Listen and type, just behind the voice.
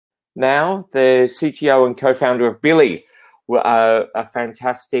now, the CTO and co-founder of Billie, a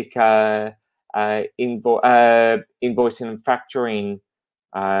fantastic invoicing and factoring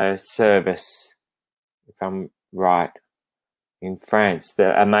service, if I'm right, in France.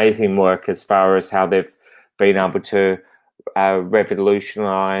 The amazing work as far as how they've been able to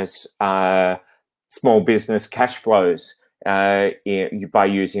revolutionize small business cash flows by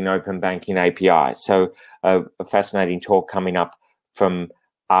using open banking APIs. So a fascinating talk coming up from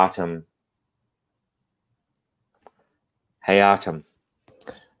Artem. Hey, Artem.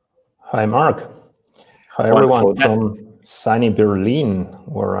 Hi, Mark. Hi, everyone from sunny Berlin,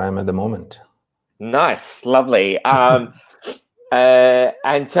 where I'm at the moment. Nice, lovely. And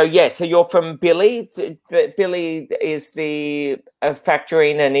so, yeah, so you're from Billie. Billie is the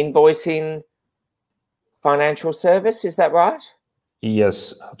factoring and invoicing financial service. Is that right?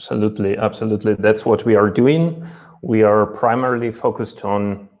 Yes, absolutely. Absolutely. That's what we are doing. We are primarily focused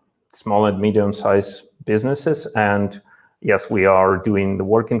on small and medium-sized businesses. And yes, we are doing the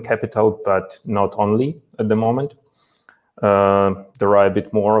working capital, but not only at the moment. There are a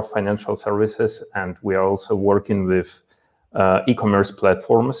bit more of financial services, and we are also working with e-commerce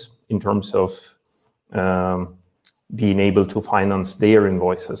platforms in terms of being able to finance their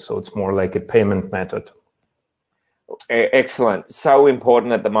invoices. So it's more like a payment method. Excellent. So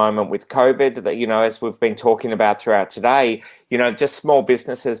important at the moment with COVID that, as we've been talking about throughout today, just small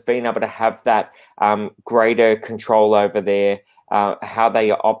businesses being able to have that greater control over how they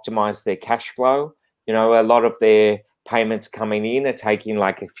optimize their cash flow. A lot of their payments coming in are taking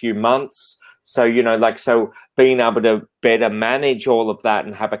like a few months. So, so being able to better manage all of that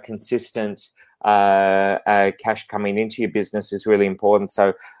and have a consistent cash coming into your business is really important.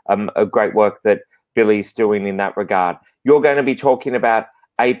 So a great work that Billie's doing in that regard. You're going to be talking about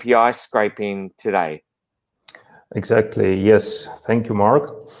API scraping today. Exactly. Yes. Thank you, Mark.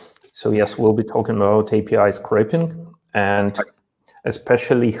 So yes, we'll be talking about API scraping and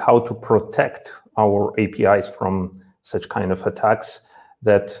especially how to protect our APIs from such kind of attacks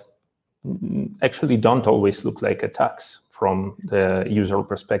that actually don't always look like attacks from the user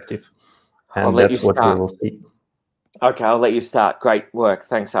perspective. And that's what we will see. Okay, I'll let you start. Great work.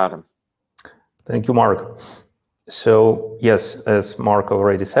 Thanks, Artem. Thank you, Mark. So yes, as Mark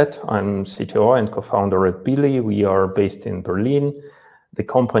already said, I'm CTO and co-founder at Billie. We are based in Berlin. The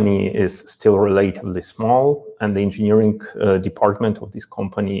company is still relatively small, and the engineering department of this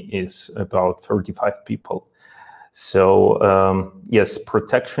company is about 35 people. So yes,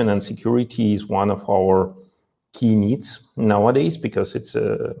 protection and security is one of our key needs nowadays because it's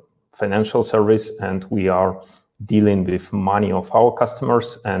a financial service and we are dealing with money of our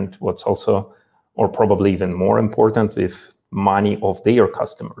customers, and what's also, or probably even more important, with money of their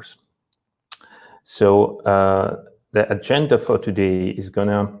customers. So the agenda for today is going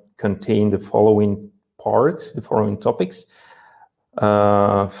to contain the following parts, the following topics.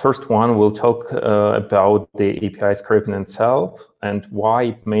 First one, we'll talk about the API scraping itself and why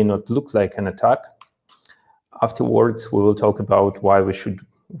it may not look like an attack. Afterwards, we will talk about why we should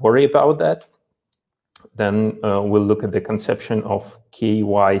worry about that. Then we'll look at the conception of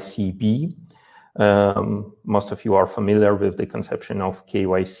KYCB. Most of you are familiar with the conception of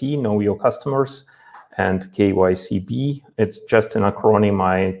KYC, Know Your Customers, and KYCB. It's just an acronym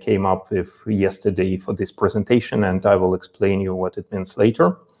I came up with yesterday for this presentation, and I will explain you what it means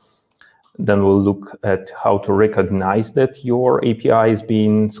later. Then we'll look at how to recognize that your API is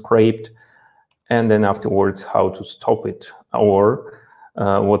being scraped, and then afterwards how to stop it, or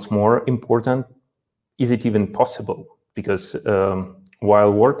what's more important, is it even possible? Because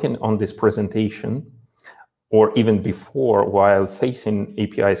while working on this presentation, or even before, while facing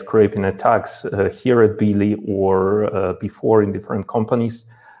API scraping attacks here at Billie or before in different companies,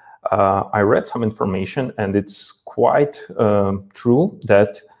 I read some information, and it's quite true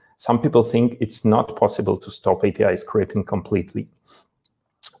that some people think it's not possible to stop API scraping completely.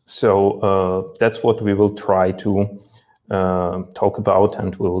 So that's what we will try to talk about,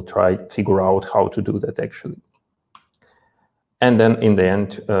 and we will try to figure out how to do that actually. And then in the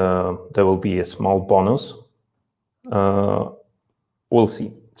end, there will be a small bonus. We'll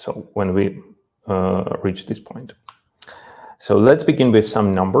see. So when we reach this point. So let's begin with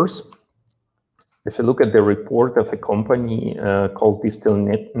some numbers. If you look at the report of a company called Digital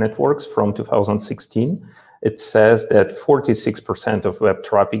Networks from 2016, it says that 46% of web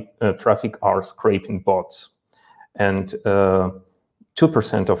traffic are scraping bots, and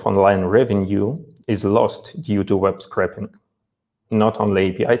 2% of online revenue is lost due to web scraping. Not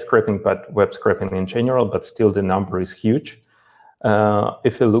only API scraping, but web scraping in general, but still the number is huge.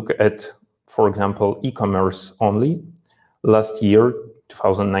 If you look at, for example, e-commerce only, last year,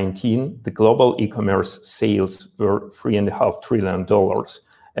 2019, the global e-commerce sales were $3.5 trillion,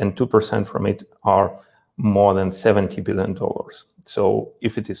 and 2% from it are more than $70 billion. So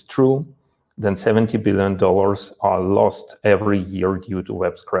if it is true, then $70 billion are lost every year due to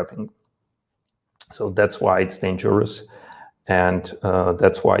web scraping. So that's why it's dangerous, and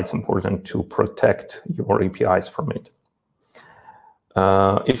that's why it's important to protect your APIs from it.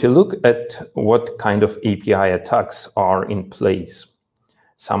 If you look at what kind of API attacks are in place,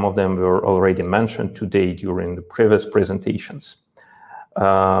 some of them were already mentioned today during the previous presentations.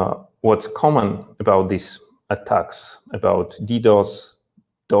 What's common about these attacks, about DDoS,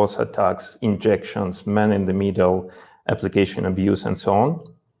 DOS attacks, injections, man-in-the-middle, application abuse, and so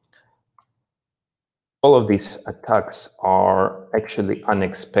on, all of these attacks are actually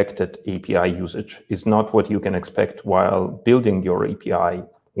unexpected API usage. It's not what you can expect while building your API,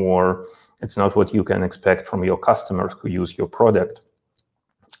 or it's not what you can expect from your customers who use your product.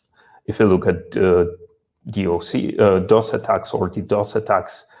 If you look at DOS attacks or DDoS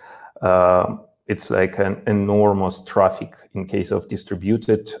attacks, it's like an enormous traffic. In case of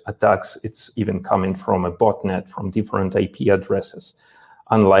distributed attacks, it's even coming from a botnet, from different IP addresses.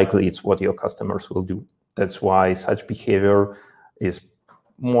 Unlikely it's what your customers will do. That's why such behavior is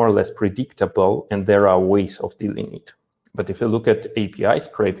more or less predictable, and there are ways of dealing it. But if you look at API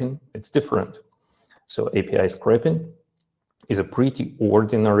scraping, it's different. So API scraping is a pretty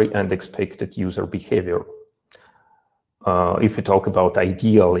ordinary and expected user behavior. If we talk about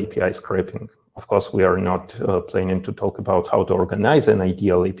ideal API scraping, of course, we are not planning to talk about how to organize an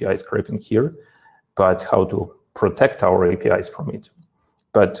ideal API scraping here, but how to protect our APIs from it.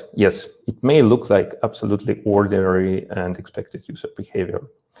 But yes, it may look like absolutely ordinary and expected user behavior.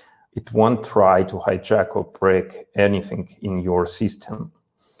 It won't try to hijack or break anything in your system.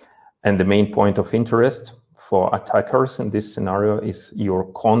 And the main point of interest for attackers in this scenario is your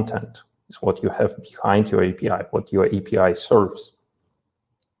content. It's what you have behind your API, what your API serves.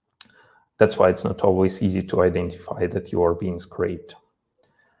 That's why it's not always easy to identify that you are being scraped.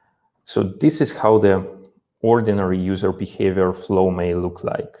 So this is how the ordinary user behavior flow may look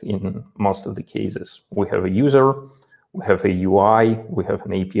like in most of the cases. We have a user, we have a UI, we have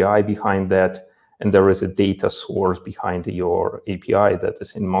an API behind that, and there is a data source behind your API that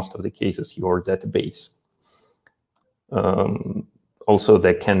is in most of the cases your database. Also,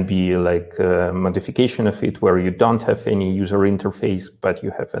 there can be like a modification of it where you don't have any user interface, but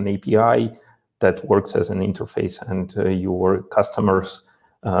you have an API that works as an interface, and your customers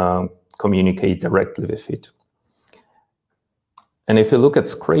communicate directly with it. And if you look at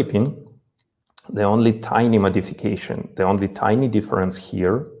scraping, the only tiny modification, the only tiny difference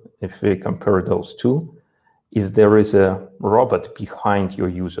here, if we compare those two, is there is a robot behind your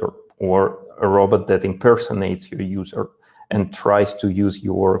user, or a robot that impersonates your user and tries to use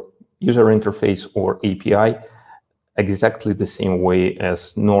your user interface or API exactly the same way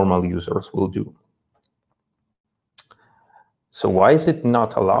as normal users will do. So why is it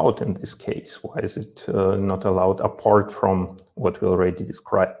not allowed in this case? Why is it not allowed apart from what we already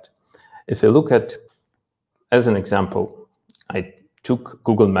described? If you look at, as an example, I took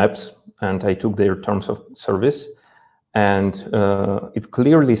Google Maps and I took their terms of service, and it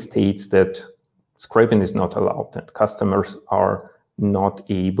clearly states that scraping is not allowed, that customers are not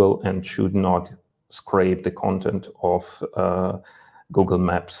able and should not scrape the content of Google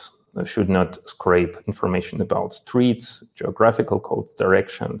Maps. Should not scrape information about streets, geographical codes,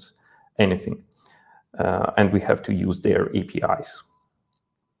 directions, anything. And we have to use their APIs.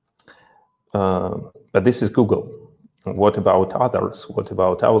 But this is Google. What about others? What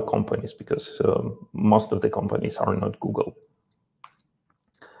about our companies? Because most of the companies are not Google.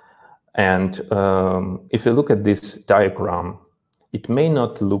 And if you look at this diagram, it may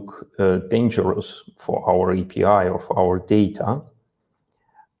not look dangerous for our API or for our data,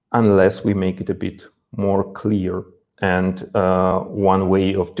 unless we make it a bit more clear. And one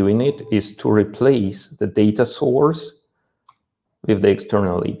way of doing it is to replace the data source with the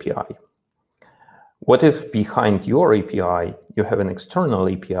external API. What if behind your API, you have an external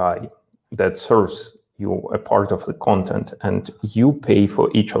API that serves you a part of the content, and you pay for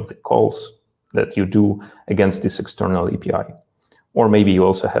each of the calls that you do against this external API? Or maybe you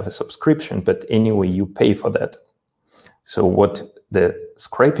also have a subscription, but anyway, you pay for that. So what the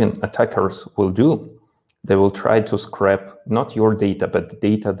scraping attackers will do, they will try to scrap not your data, but the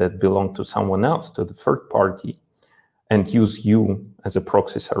data that belong to someone else, to the third party, and use you as a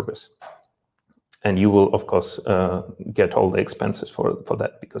proxy service. And you will, of course, get all the expenses for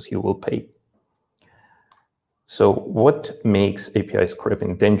that, because you will pay. So what makes API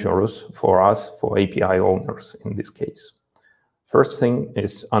scraping dangerous for us, for API owners in this case? First thing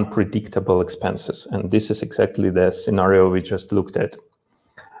is unpredictable expenses, and this is exactly the scenario we just looked at.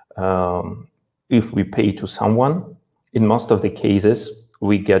 If we pay to someone, in most of the cases,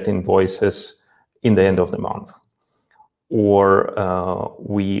 we get invoices in the end of the month. Or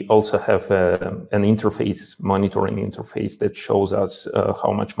we also have an interface, monitoring interface, that shows us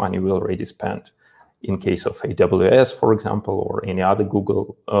how much money we already spent. In case of AWS, for example, or any other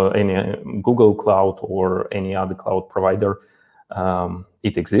Google Cloud or any other cloud provider,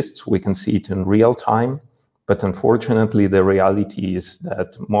 it exists. We can see it in real time. But unfortunately, the reality is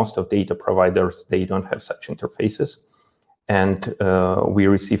that most of data providers, they don't have such interfaces. And we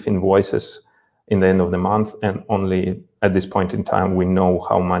receive invoices in the end of the month, and only at this point in time, we know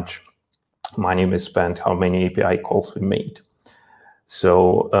how much money we spent, how many API calls we made.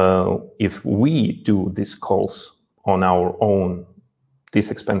 So if we do these calls on our own, these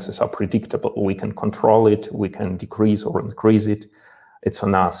expenses are predictable. We can control it, we can decrease or increase it. It's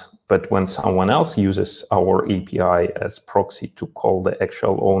on us. But when someone else uses our API as proxy to call the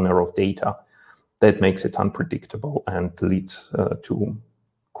actual owner of data, that makes it unpredictable and leads to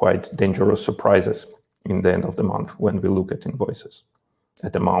quite dangerous surprises in the end of the month when we look at invoices,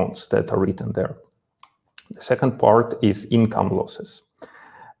 at amounts that are written there. The second part is income losses.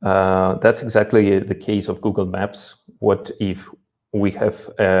 That's exactly the case of Google Maps. What if we have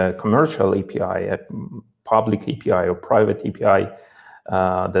a commercial API, a public API or private API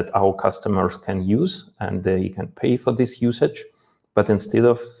that our customers can use, and they can pay for this usage, but instead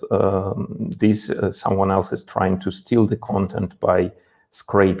of this, someone else is trying to steal the content by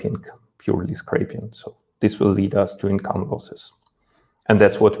scraping, purely scraping. So this will lead us to income losses. And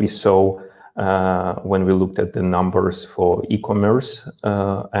that's what we saw when we looked at the numbers for e-commerce,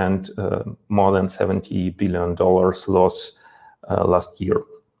 and more than $70 billion loss last year.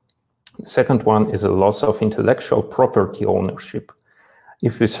 The second one is a loss of intellectual property ownership.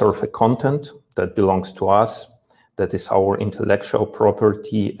 If we serve a content that belongs to us, that is our intellectual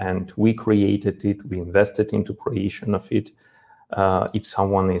property, and we created it, we invested into creation of it, if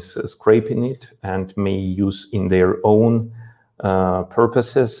someone is scraping it and may use in their own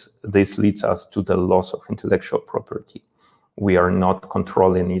purposes, this leads us to the loss of intellectual property. We are not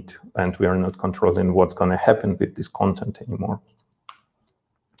controlling it, and we are not controlling what's going to happen with this content anymore.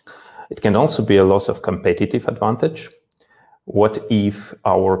 It can also be a loss of competitive advantage. What if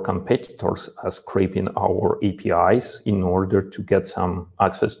our competitors are scraping our APIs in order to get some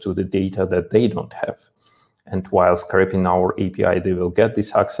access to the data that they don't have? And while scraping our API, they will get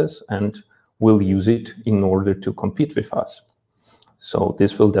this access and will use it in order to compete with us. So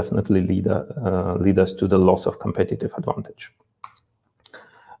this will definitely lead us to the loss of competitive advantage.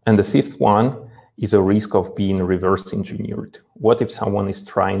 And the fifth one is a risk of being reverse engineered. What if someone is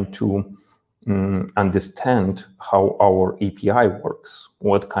trying to understand how our API works,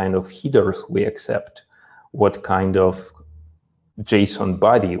 what kind of headers we accept, what kind of JSON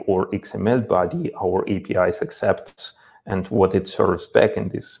body or XML body our APIs accepts, and what it serves back in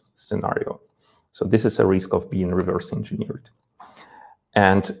this scenario. So this is a risk of being reverse engineered.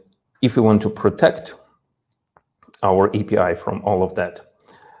 And if we want to protect our API from all of that,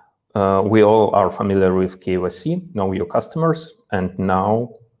 we all are familiar with KYC, know your customers, and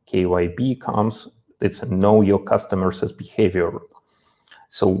now KYB comes, it's a know your customers as behavior.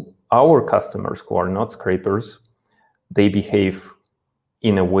 So our customers who are not scrapers, they behave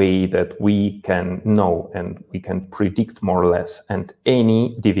in a way that we can know and we can predict more or less. And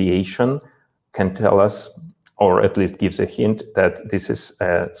any deviation can tell us, or at least gives a hint, that this is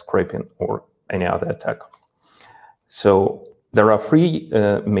scraping or any other attack. So there are three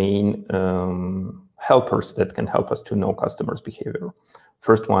main helpers that can help us to know customers' behavior.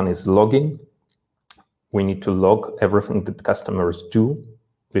 First one is logging. We need to log everything that customers do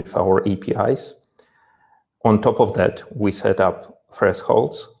with our APIs. On top of that, we set up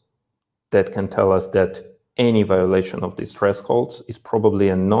thresholds that can tell us that any violation of these thresholds is probably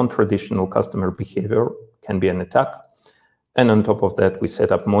a non-traditional customer behavior, can be an attack. And on top of that, we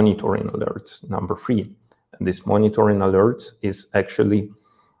set up monitoring alerts, number 3. And this monitoring alerts is actually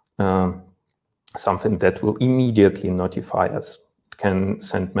something that will immediately notify us. It can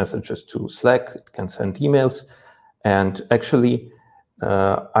send messages to Slack, it can send emails. And actually,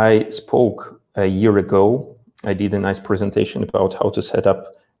 I spoke a year ago, I did a nice presentation about how to set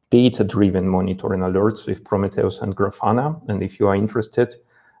up data-driven monitoring alerts with Prometheus and Grafana. And if you are interested,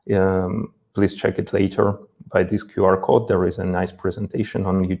 please check it later by this QR code. There is a nice presentation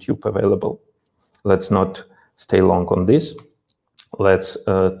on YouTube available. Let's not stay long on this. Let's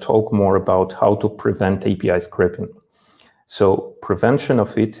talk more about how to prevent API scraping. So prevention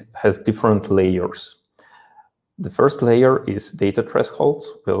of it has different layers. The first layer is data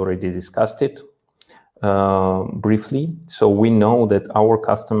thresholds. We already discussed it briefly. So we know that our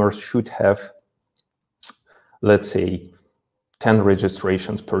customers should have, let's say, 10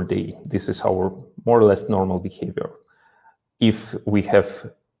 registrations per day. This is our more or less normal behavior. If we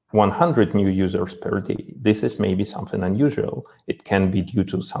have 100 new users per day, this is maybe something unusual. It can be due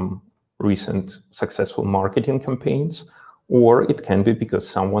to some recent successful marketing campaigns, or it can be because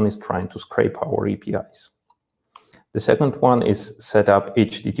someone is trying to scrape our APIs. The second one is set up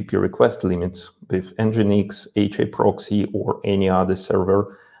HTTP request limits with Nginx, HA proxy, or any other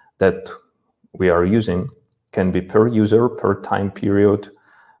server that we are using. Can be per user, per time period,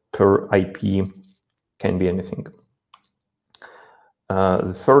 per IP, can be anything.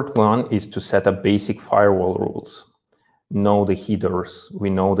 The third one is to set up basic firewall rules. Know the headers. We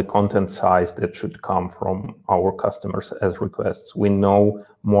know the content size that should come from our customers as requests. We know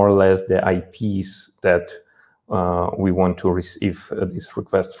more or less the IPs that we want to receive this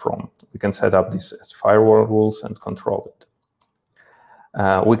request from. We can set up this as firewall rules and control it.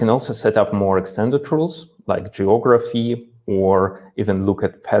 We can also set up more extended rules like geography, or even look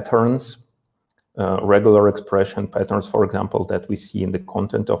at patterns, regular expression patterns, for example, that we see in the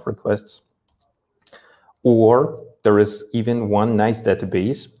content of requests. Or there is even one nice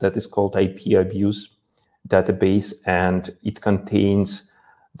database that is called IP abuse database, and it contains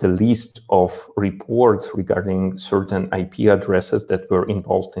the list of reports regarding certain IP addresses that were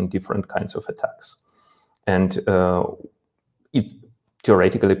involved in different kinds of attacks. And it's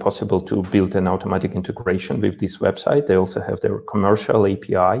theoretically possible to build an automatic integration with this website. They also have their commercial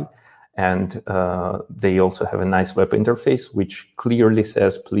API, and they also have a nice web interface, which clearly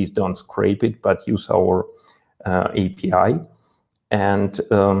says, please don't scrape it, but use our API. And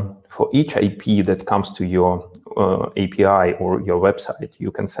for each IP that comes to your API or your website,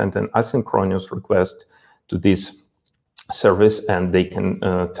 you can send an asynchronous request to this service, and they can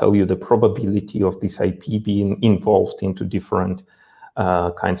tell you the probability of this IP being involved into different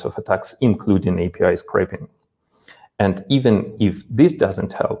kinds of attacks, including API scraping. And even if this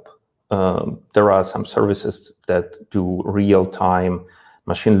doesn't help, there are some services that do real-time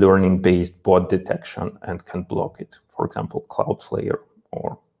machine learning-based bot detection and can block it. For example, Cloudflare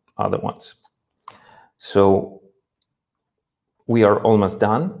or other ones. So we are almost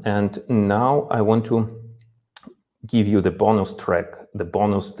done. And now I want to give you the bonus track, the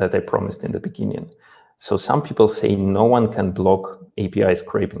bonus that I promised in the beginning. So some people say no one can block API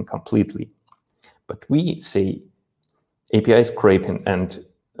scraping completely. But we say API scraping and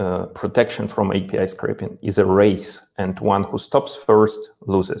protection from API scraping is a race, and one who stops first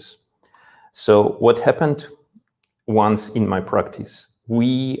loses. So what happened once in my practice?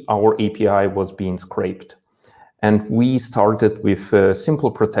 Our API was being scraped, and we started with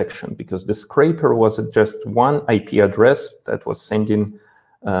simple protection, because the scraper was just one IP address that was sending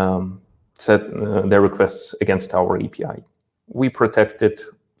their requests against our API. We protected,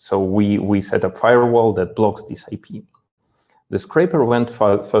 so we set up firewall that blocks this IP. The scraper went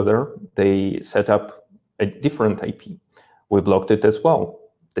further. They set up a different IP. We blocked it as well.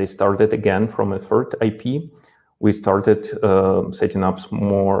 They started again from a third IP. We started setting up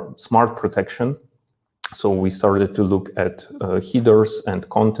more smart protection. So we started to look at headers and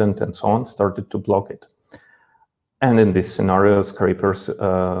content and so on, started to block it. And in this scenario, scrapers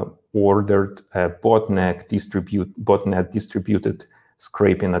ordered a botnet distributed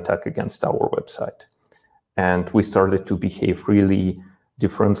scraping attack against our website. And we started to behave really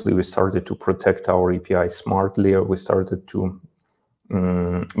differently. We started to protect our API smartly. We started to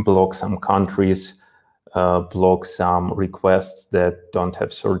block some countries, block some requests that don't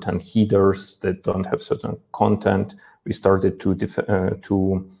have certain headers, that don't have certain content. We started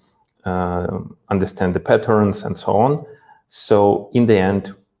to understand the patterns and so on. So in the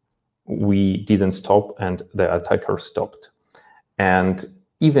end, we didn't stop, and the attacker stopped. And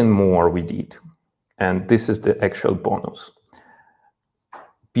even more we did. And this is the actual bonus.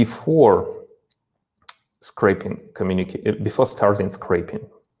 Before starting scraping,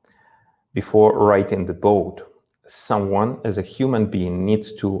 before writing the code, someone as a human being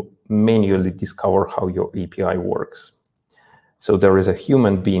needs to manually discover how your API works. So there is a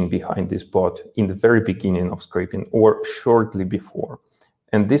human being behind this bot in the very beginning of scraping or shortly before.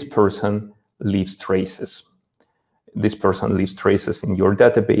 And this person leaves traces. This person leaves traces in your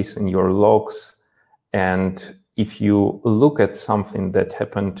database, in your logs. And if you look at something that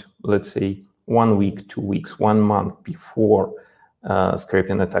happened, let's say 1 week, 2 weeks, 1 month before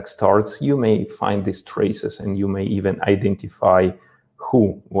scraping attack starts, you may find these traces, and you may even identify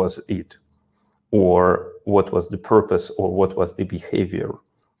who was it, or what was the purpose, or what was the behavior.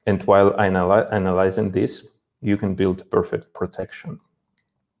 And while analyzing this, you can build perfect protection.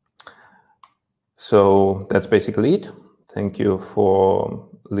 So that's basically it. Thank you for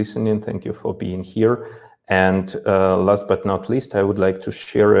listening. Thank you for being here. And last but not least, I would like to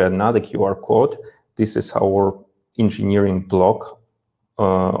share another QR code. This is our engineering blog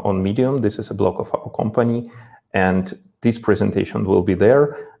on Medium. This is a blog of our company. And this presentation will be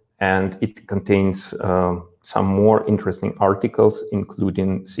there. And it contains some more interesting articles,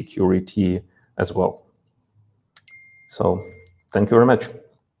 including security as well. So thank you very much.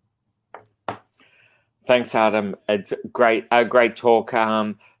 Thanks, Artem. It's a great talk,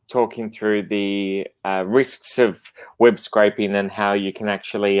 talking through the risks of web scraping and how you can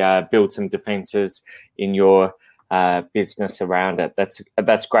actually build some defenses in your business around it.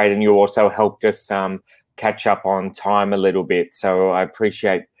 That's great, and you also helped us catch up on time a little bit. So I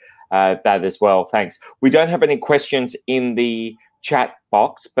appreciate that as well. Thanks. We don't have any questions in the chat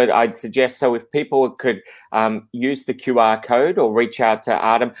box, but I'd suggest, so if people could use the QR code or reach out to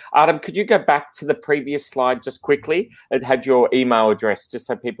Artem. Artem, could you go back to the previous slide just quickly? It had your email address, just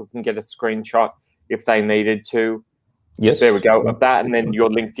so people can get a screenshot if they needed to. Yes. There we go, of that, and then your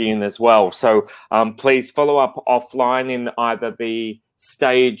LinkedIn as well. So please follow up offline in either the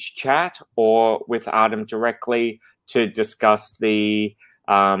stage chat or with Artem directly to discuss the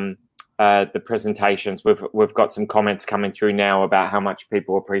presentations. We've got some comments coming through now about how much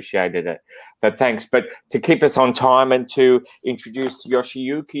people appreciated it. But thanks. But to keep us on time and to introduce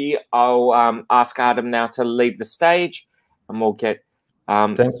Yoshiyuki, I'll ask Artem now to leave the stage, and we'll get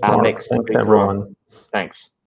Thanks, our Mark. next Thanks, speaker everyone. on. Thanks.